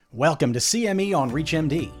Welcome to CME on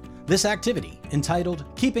ReachMD. This activity, entitled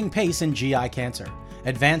Keeping Pace in GI Cancer,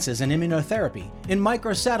 advances in immunotherapy in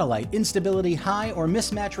microsatellite instability high or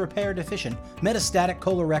mismatch repair deficient metastatic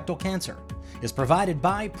colorectal cancer, is provided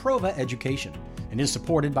by Prova Education and is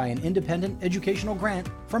supported by an independent educational grant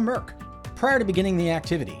from Merck. Prior to beginning the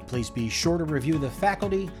activity, please be sure to review the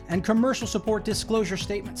faculty and commercial support disclosure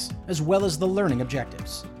statements, as well as the learning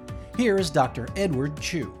objectives. Here is Dr. Edward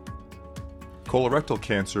Chu. Colorectal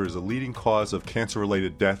cancer is a leading cause of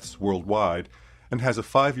cancer-related deaths worldwide and has a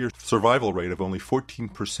 5-year survival rate of only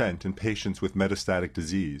 14% in patients with metastatic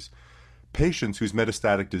disease. Patients whose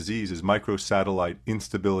metastatic disease is microsatellite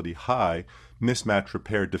instability high, mismatch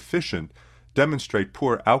repair deficient, demonstrate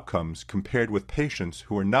poor outcomes compared with patients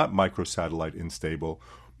who are not microsatellite unstable,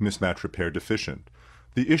 mismatch repair deficient.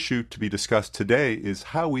 The issue to be discussed today is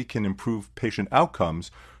how we can improve patient outcomes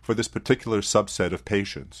for this particular subset of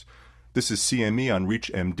patients. This is CME on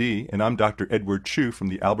ReachMD, and I'm Dr. Edward Chu from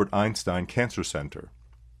the Albert Einstein Cancer Center.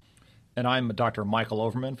 And I'm Dr. Michael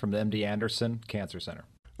Overman from the MD Anderson Cancer Center.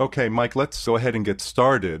 Okay, Mike, let's go ahead and get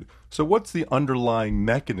started. So what's the underlying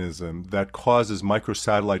mechanism that causes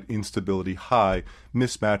microsatellite instability high,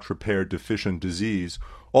 mismatch repair deficient disease,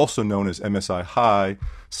 also known as MSI-H/dMMR?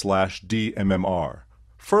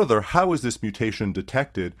 Further, how is this mutation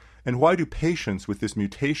detected, and why do patients with this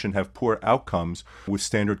mutation have poor outcomes with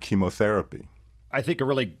standard chemotherapy? I think a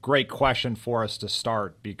really great question for us to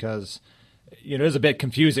start because it is a bit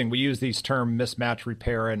confusing. We use these terms mismatch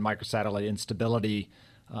repair and microsatellite instability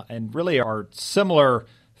and really are similar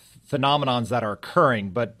phenomenons that are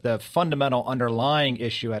occurring, but the fundamental underlying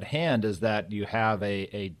issue at hand is that you have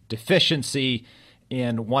a deficiency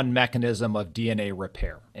in one mechanism of DNA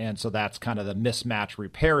repair. And so that's kind of the mismatch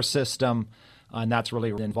repair system. And that's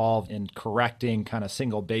really involved in correcting kind of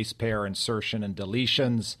single base pair insertion and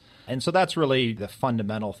deletions. And so that's really the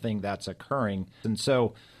fundamental thing that's occurring. And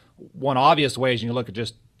so one obvious way is you look at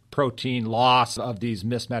just protein loss of these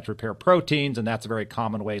mismatch repair proteins, and that's a very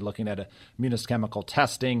common way looking at immunochemical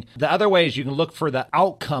testing. The other way is you can look for the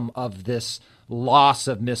outcome of this loss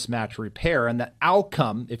of mismatch repair. And the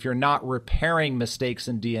outcome, if you're not repairing mistakes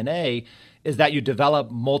in DNA, is that you develop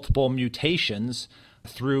multiple mutations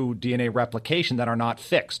through DNA replication that are not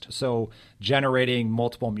fixed. So generating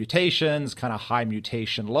multiple mutations, kind of high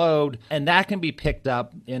mutation load, and that can be picked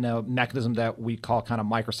up in a mechanism that we call kind of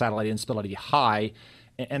microsatellite instability high.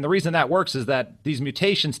 And the reason that works is that these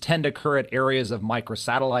mutations tend to occur at areas of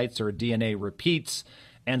microsatellites or DNA repeats.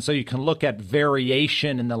 And so you can look at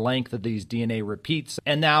variation in the length of these DNA repeats.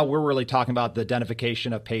 And now we're really talking about the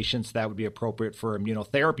identification of patients that would be appropriate for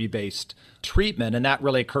immunotherapy-based treatment. And that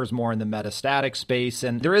really occurs more in the metastatic space.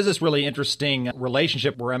 And there is this really interesting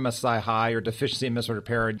relationship where MSI high or deficiency in mismatch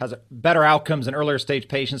repair has better outcomes in earlier stage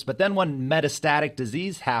patients. But then when metastatic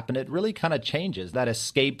disease happens, it really kind of changes. That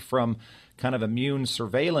escape from kind of immune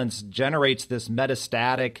surveillance generates this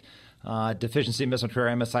metastatic deficiency in mismatch repair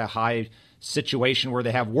MSI high situation where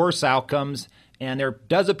they have worse outcomes, and there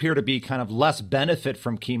does appear to be kind of less benefit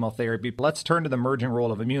from chemotherapy. Let's turn to the emerging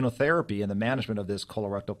role of immunotherapy in the management of this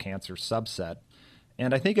colorectal cancer subset.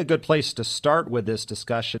 And I think a good place to start with this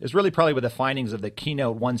discussion is really probably with the findings of the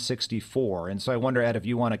Keynote 164. And so I wonder, Ed, if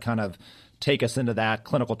you want to kind of take us into that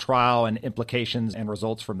clinical trial and implications and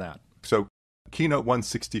results from that. So Keynote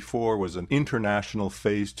 164 was an international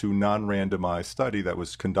phase 2 non-randomized study that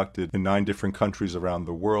was conducted in 9 different countries around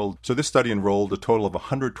the world. So this study enrolled a total of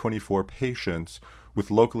 124 patients with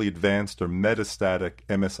locally advanced or metastatic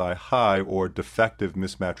MSI high or defective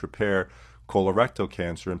mismatch repair colorectal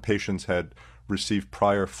cancer, and patients had received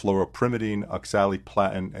prior fluoropyrimidine,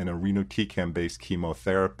 oxaliplatin, and irinotecan-based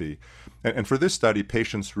chemotherapy. And for this study,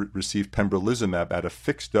 patients received pembrolizumab at a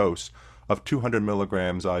fixed dose of 200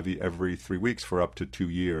 milligrams IV every 3 weeks for up to 2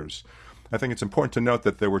 years. I think it's important to note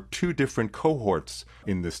that there were 2 different cohorts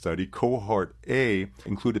in this study. Cohort A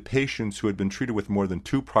included patients who had been treated with more than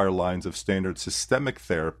 2 prior lines of standard systemic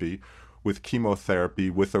therapy with chemotherapy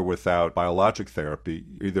with or without biologic therapy,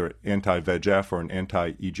 either anti-VEGF or an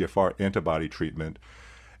anti-EGFR antibody treatment.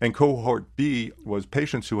 And cohort B was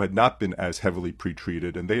patients who had not been as heavily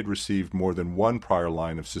pretreated, and they had received more than 1 prior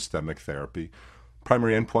line of systemic therapy.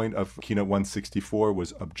 Primary endpoint of Keynote 164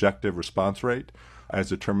 was objective response rate as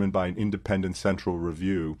determined by an independent central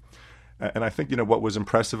review. And I think, what was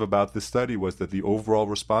impressive about this study was that the overall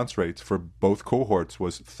response rates for both cohorts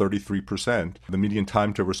was 33%. The median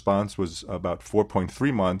time to response was about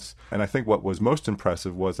 4.3 months. And I think what was most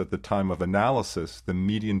impressive was at the time of analysis, the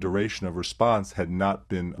median duration of response had not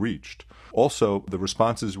been reached. Also, the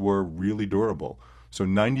responses were really durable. So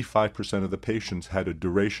 95% of the patients had a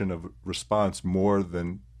duration of response more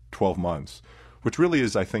than 12 months, which really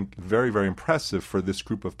is, I think, very, very impressive for this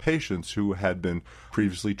group of patients who had been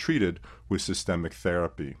previously treated with systemic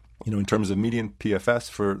therapy. In terms of median PFS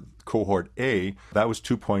for cohort A, that was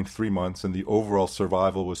 2.3 months, and the overall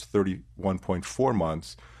survival was 31.4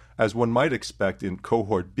 months. As one might expect in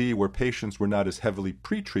cohort B, where patients were not as heavily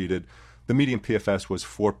pretreated, the median PFS was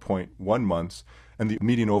 4.1 months, and the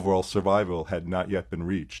median overall survival had not yet been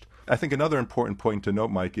reached. I think another important point to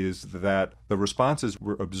note, Mike, is that the responses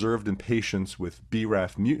were observed in patients with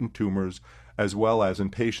BRAF mutant tumors, as well as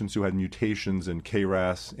in patients who had mutations in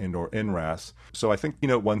KRAS and or NRAS. So I think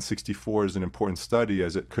KEYNOTE-164 is an important study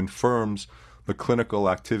as it confirms the clinical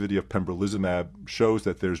activity of pembrolizumab, shows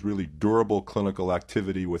that there's really durable clinical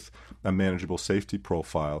activity with a manageable safety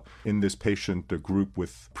profile in this patient group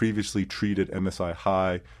with previously treated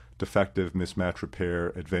MSI-H, defective mismatch repair,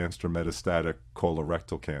 advanced or metastatic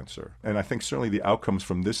colorectal cancer. And I think certainly the outcomes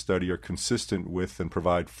from this study are consistent with and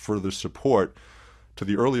provide further support to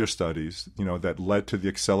the earlier studies, that led to the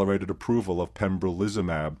accelerated approval of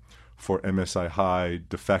pembrolizumab for MSI-H,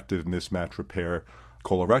 defective mismatch repair,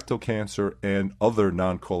 colorectal cancer, and other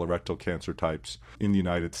non-colorectal cancer types in the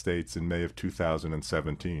United States in May of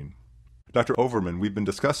 2017. Dr. Overman, we've been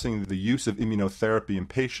discussing the use of immunotherapy in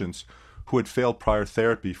patients who had failed prior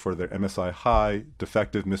therapy for their MSI-H,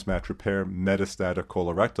 defective mismatch repair, metastatic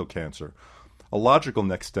colorectal cancer. A logical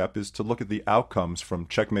next step is to look at the outcomes from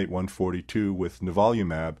Checkmate 142 with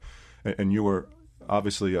nivolumab, and you were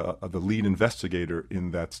obviously the lead investigator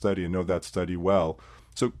in that study and know that study well.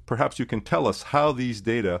 So perhaps you can tell us how these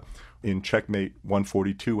data in Checkmate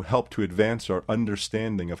 142 help to advance our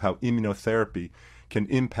understanding of how immunotherapy can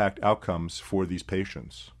impact outcomes for these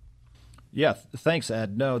patients. Yeah, thanks,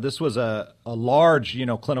 Ed. No, this was a large,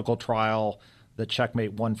 clinical trial, the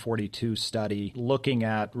Checkmate 142 study, looking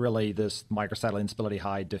at really this microsatellite instability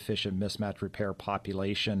high deficient mismatch repair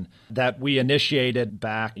population that we initiated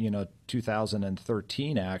back,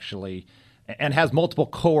 2013 actually, and has multiple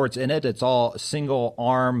cohorts in it. It's all single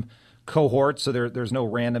arm cohorts, so there's no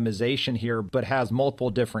randomization here, but has multiple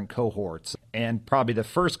different cohorts. And probably the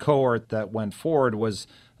first cohort that went forward was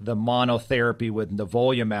the monotherapy with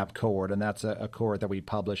nivolumab cohort, and that's a cohort that we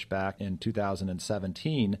published back in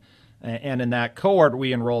 2017. And in that cohort,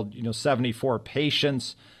 we enrolled 74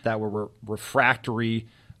 patients that were refractory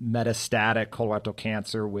metastatic colorectal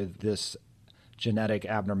cancer with this genetic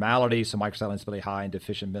abnormality, so microsatellite instability high and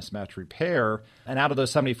deficient mismatch repair. And out of those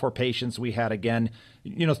 74 patients, we had, again,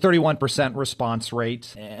 31% response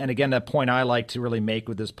rate. And again, the point I like to really make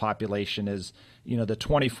with this population is, the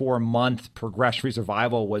 24-month progression-free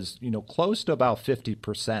survival was, close to about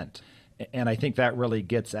 50%. And I think that really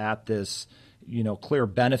gets at this, clear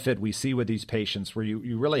benefit we see with these patients where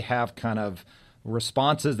you really have kind of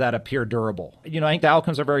responses that appear durable. I think the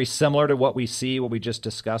outcomes are very similar to what we just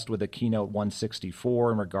discussed with the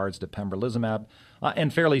KEYNOTE-164 in regards to pembrolizumab,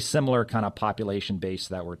 and fairly similar kind of population base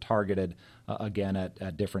that were targeted, again,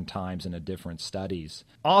 at different times and at different studies.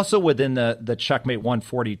 Also within the Checkmate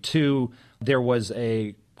 142, there was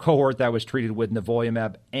a cohort that was treated with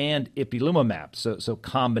nivolumab and ipilimumab, so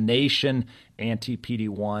combination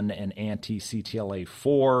anti-PD-1 and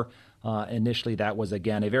anti-CTLA-4. Initially, that was,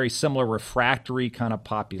 again, a very similar refractory kind of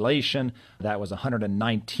population. That was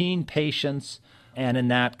 119 patients. And in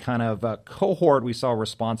that kind of cohort, we saw a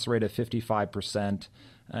response rate of 55%,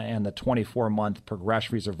 and the 24-month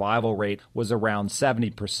progression-free survival rate was around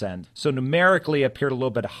 70%. So numerically appeared a little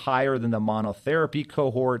bit higher than the monotherapy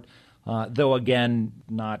cohort, though, again,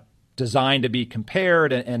 not designed to be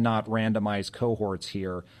compared and not randomized cohorts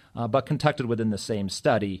here, but conducted within the same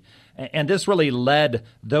study. And this really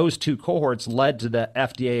those two cohorts led to the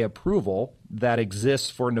FDA approval that exists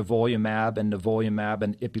for nivolumab and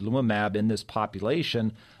ipilimumab in this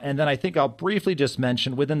population. And then I think I'll briefly just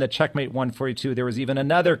mention within the Checkmate 142, there was even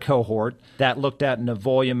another cohort that looked at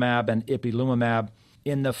nivolumab and ipilimumab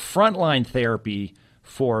in the frontline therapy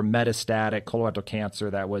for metastatic colorectal cancer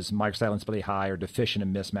that was microsatellite instability high or deficient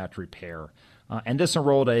in mismatch repair. And this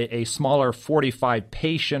enrolled a smaller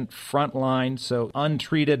 45-patient frontline, so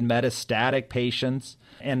untreated metastatic patients.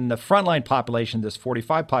 And in the frontline population, this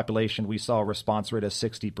 45 population, we saw a response rate of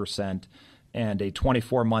 60% and a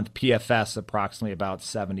 24-month PFS approximately about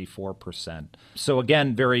 74%. So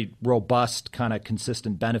again, very robust, kind of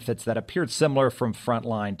consistent benefits that appeared similar from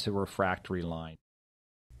frontline to refractory line.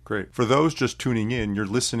 Great. For those just tuning in, you're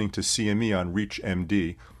listening to CME on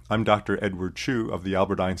ReachMD. I'm Dr. Edward Chu of the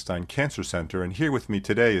Albert Einstein Cancer Center, and here with me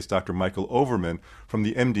today is Dr. Michael Overman from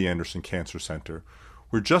the MD Anderson Cancer Center.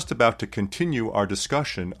 We're just about to continue our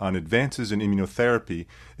discussion on advances in immunotherapy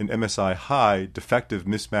in MSI-H defective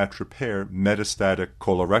mismatch repair metastatic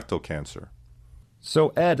colorectal cancer. So,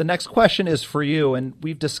 Ed, the next question is for you, and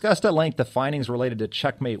we've discussed at length the findings related to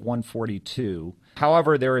Checkmate 142.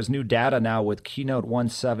 However, there is new data now with Keynote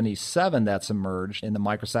 177 that's emerged in the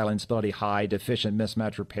microsatellite instability high, deficient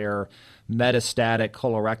mismatch repair, metastatic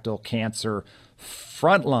colorectal cancer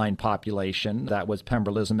frontline population that was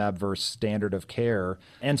pembrolizumab versus standard of care.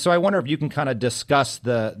 And so I wonder if you can kind of discuss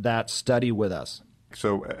that study with us.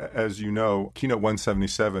 So, as you know, Keynote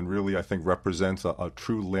 177 really, I think, represents a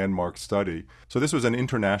true landmark study. So this was an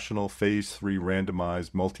international phase 3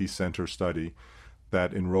 randomized multi-center study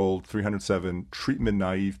that enrolled 307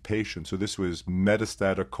 treatment-naive patients. So this was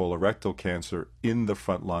metastatic colorectal cancer in the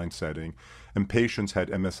frontline setting, and patients had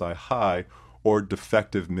MSI-H or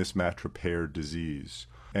defective mismatch repair disease.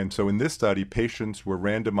 And so in this study, patients were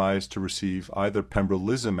randomized to receive either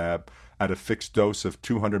pembrolizumab at a fixed dose of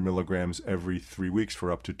 200 milligrams every 3 weeks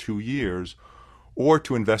for up to 2 years, or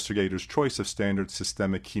to investigators' choice of standard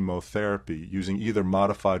systemic chemotherapy using either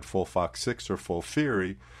modified FOLFOX6 or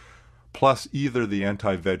FOLFIRI, plus either the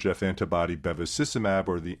anti-VEGF antibody bevacizumab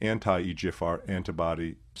or the anti-EGFR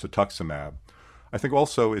antibody cetuximab. I think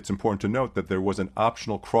also it's important to note that there was an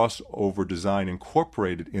optional crossover design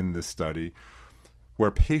incorporated in this study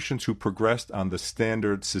where patients who progressed on the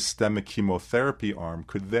standard systemic chemotherapy arm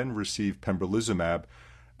could then receive pembrolizumab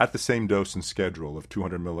at the same dose and schedule of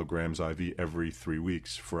 200 milligrams IV every 3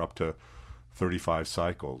 weeks for up to 35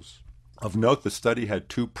 cycles. Of note, the study had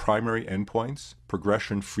 2 primary endpoints,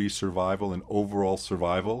 progression-free survival and overall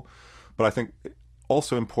survival. But I think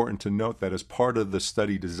also important to note that as part of the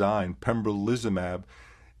study design, pembrolizumab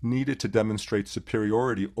needed to demonstrate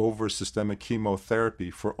superiority over systemic chemotherapy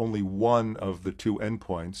for only one of the 2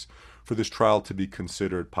 endpoints for this trial to be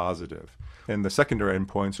considered positive. And the secondary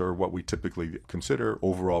endpoints are what we typically consider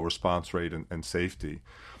overall response rate and safety.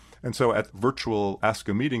 And so at virtual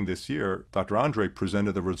ASCO meeting this year, Dr. Andre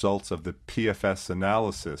presented the results of the PFS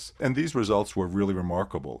analysis. And these results were really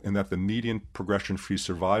remarkable in that the median progression-free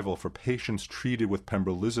survival for patients treated with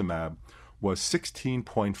pembrolizumab was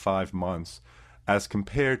 16.5 months as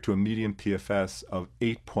compared to a median PFS of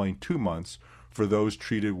 8.2 months for those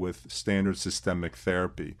treated with standard systemic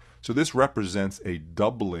therapy. So this represents a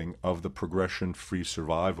doubling of the progression-free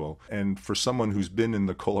survival. And for someone who's been in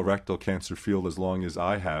the colorectal cancer field as long as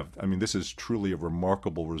I have, I mean, this is truly a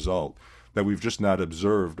remarkable result that we've just not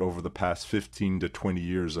observed over the past 15 to 20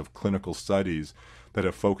 years of clinical studies that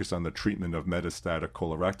have focused on the treatment of metastatic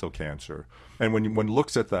colorectal cancer. And when one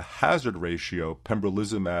looks at the hazard ratio,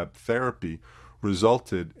 pembrolizumab therapy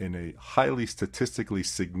resulted in a highly statistically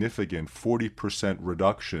significant 40%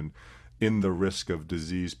 reduction in the risk of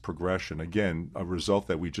disease progression. Again, a result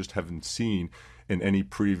that we just haven't seen in any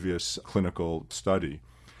previous clinical study.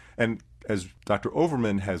 And as Dr.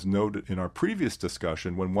 Overman has noted in our previous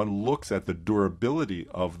discussion, when one looks at the durability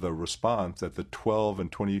of the response at the 12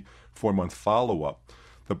 and 24-month follow-up,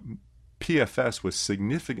 the PFS was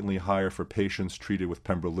significantly higher for patients treated with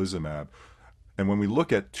pembrolizumab. And when we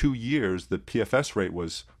look at 2 years, the PFS rate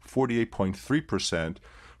was 48.3%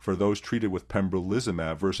 for those treated with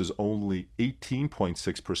pembrolizumab versus only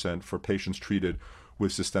 18.6% for patients treated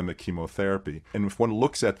with systemic chemotherapy. And if one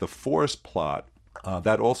looks at the forest plot,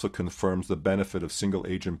 that also confirms the benefit of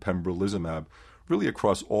single-agent pembrolizumab really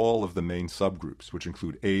across all of the main subgroups, which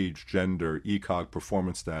include age, gender, ECOG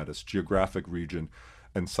performance status, geographic region,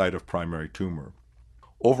 and site of primary tumor.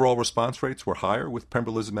 Overall response rates were higher with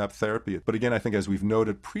pembrolizumab therapy. But again, I think as we've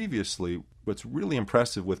noted previously, what's really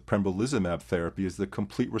impressive with pembrolizumab therapy is the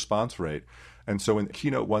complete response rate. And so in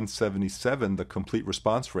Keynote 177, the complete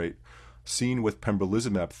response rate seen with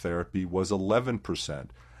pembrolizumab therapy was 11%,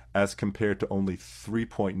 as compared to only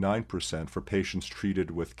 3.9% for patients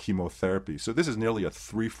treated with chemotherapy. So this is nearly a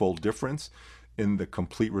 3-fold difference in the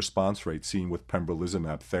complete response rate seen with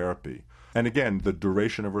pembrolizumab therapy. And again, the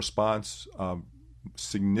duration of response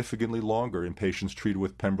significantly longer in patients treated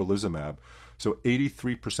with pembrolizumab. So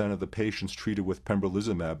 83% of the patients treated with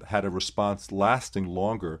pembrolizumab had a response lasting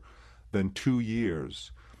longer than 2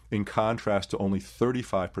 years, in contrast to only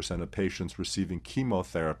 35% of patients receiving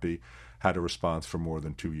chemotherapy had a response for more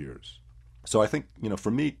than 2 years. So I think,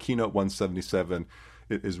 for me, Keynote 177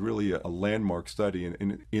 is really a landmark study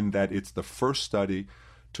in that it's the first study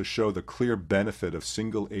to show the clear benefit of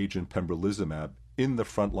single-agent pembrolizumab in the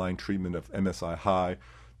frontline treatment of MSI-H,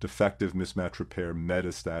 defective mismatch repair,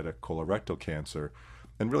 metastatic colorectal cancer.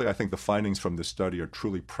 And really, I think the findings from this study are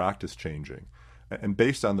truly practice-changing. And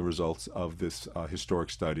based on the results of this historic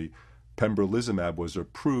study, pembrolizumab was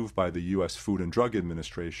approved by the U.S. Food and Drug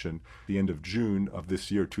Administration at the end of June of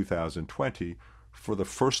this year, 2020, for the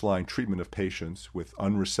first-line treatment of patients with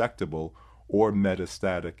unresectable or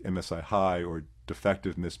metastatic MSI-H or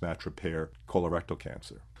defective mismatch repair colorectal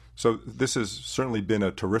cancer. So this has certainly been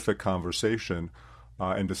a terrific conversation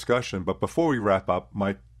and discussion. But before we wrap up,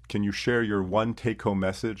 Mike, can you share your one take-home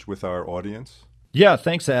message with our audience? Yeah,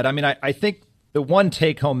 thanks, Ed. I mean, I think the one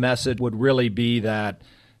take-home message would really be that,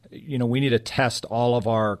 we need to test all of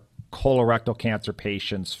our colorectal cancer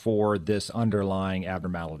patients for this underlying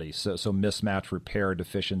abnormality. So mismatch repair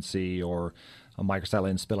deficiency or a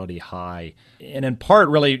microsatellite instability high. And in part,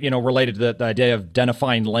 really, related to the idea of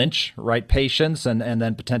identifying Lynch, right, patients and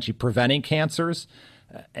then potentially preventing cancers.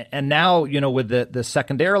 And now, with the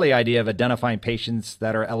secondarily idea of identifying patients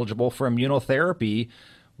that are eligible for immunotherapy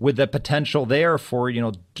with the potential there for,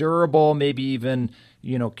 durable, maybe even,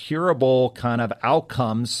 curable kind of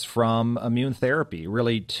outcomes from immune therapy.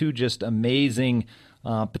 Really two just amazing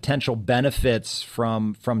potential benefits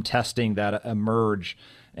from testing that emerge.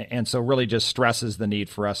 And so really just stresses the need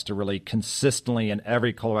for us to really consistently in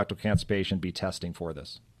every colorectal cancer patient be testing for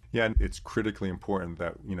this. Yeah, and it's critically important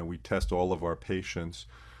that, we test all of our patients,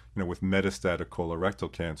 with metastatic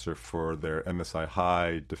colorectal cancer for their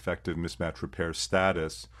MSI-H defective mismatch repair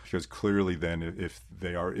status, because clearly then if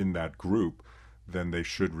they are in that group, then they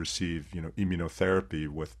should receive, immunotherapy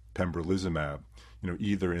with pembrolizumab,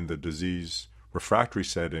 either in the disease refractory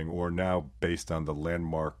setting or now based on the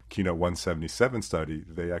landmark Keynote 177 study,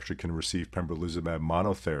 they actually can receive pembrolizumab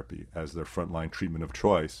monotherapy as their frontline treatment of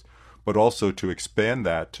choice, but also to expand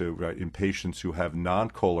that to in patients who have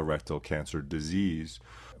non-colorectal cancer disease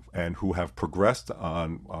and who have progressed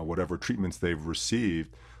on whatever treatments they've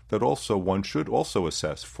received, that also one should also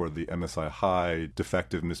assess for the MSI-H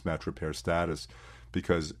defective mismatch repair status,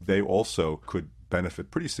 because they also could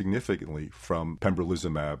benefit pretty significantly from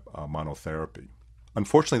pembrolizumab monotherapy.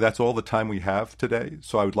 Unfortunately, that's all the time we have today,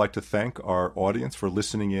 so I would like to thank our audience for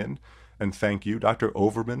listening in, and thank you, Dr.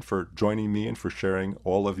 Overman, for joining me and for sharing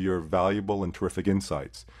all of your valuable and terrific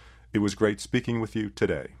insights. It was great speaking with you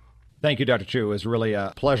today. Thank you, Dr. Chu. It was really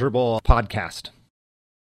a pleasurable podcast.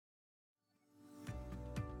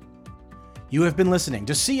 You have been listening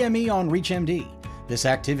to CME on ReachMD. This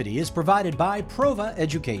activity is provided by Prova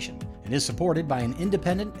Education and is supported by an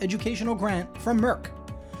independent educational grant from Merck.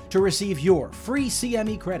 To receive your free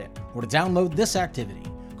CME credit or to download this activity,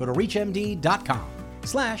 go to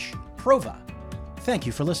reachmd.com/Prova. Thank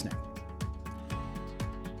you for listening.